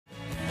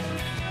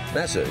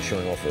NASA is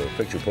showing off a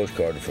picture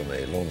postcard from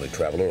a lonely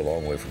traveler a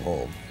long way from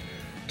home.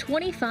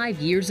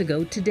 25 years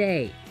ago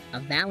today, a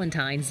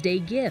Valentine's Day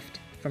gift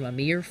from a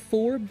mere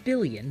 4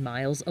 billion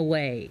miles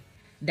away.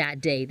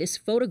 That day, this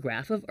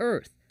photograph of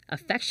Earth,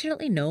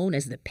 affectionately known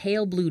as the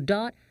pale blue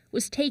dot,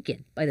 was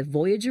taken by the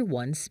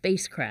Voyager-One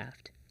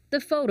spacecraft.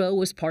 The photo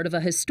was part of a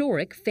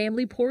historic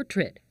family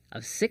portrait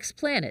of 6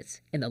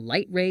 planets in the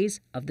light rays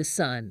of the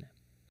sun.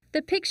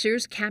 The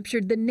pictures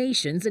captured the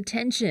nation's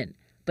attention,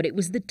 but it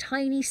was the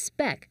tiny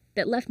speck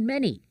that left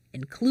many,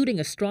 including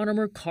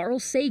astronomer Carl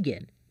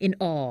Sagan, in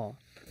awe.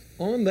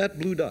 On that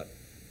blue dot,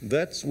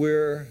 that's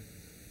where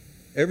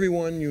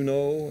everyone you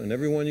know and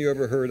everyone you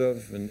ever heard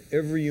of and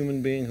every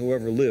human being who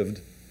ever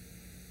lived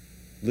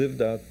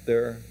out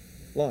their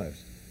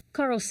lives.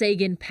 Carl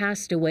Sagan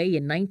passed away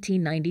in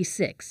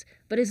 1996,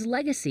 but his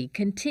legacy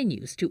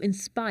continues to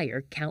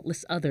inspire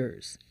countless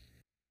others.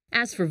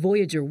 As for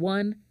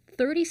Voyager-One,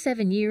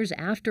 37 years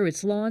after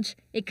its launch,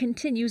 it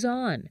continues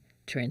on,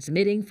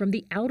 transmitting from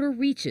the outer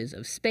reaches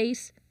of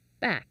space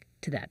back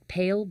to that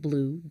pale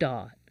blue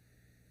dot.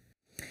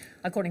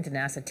 According to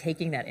NASA,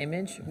 taking that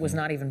image was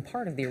not even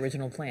part of the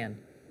original plan.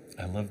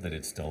 I love that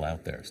it's still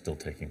out there, still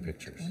taking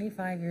pictures.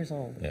 25 years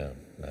old. Yeah,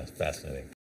 that's fascinating.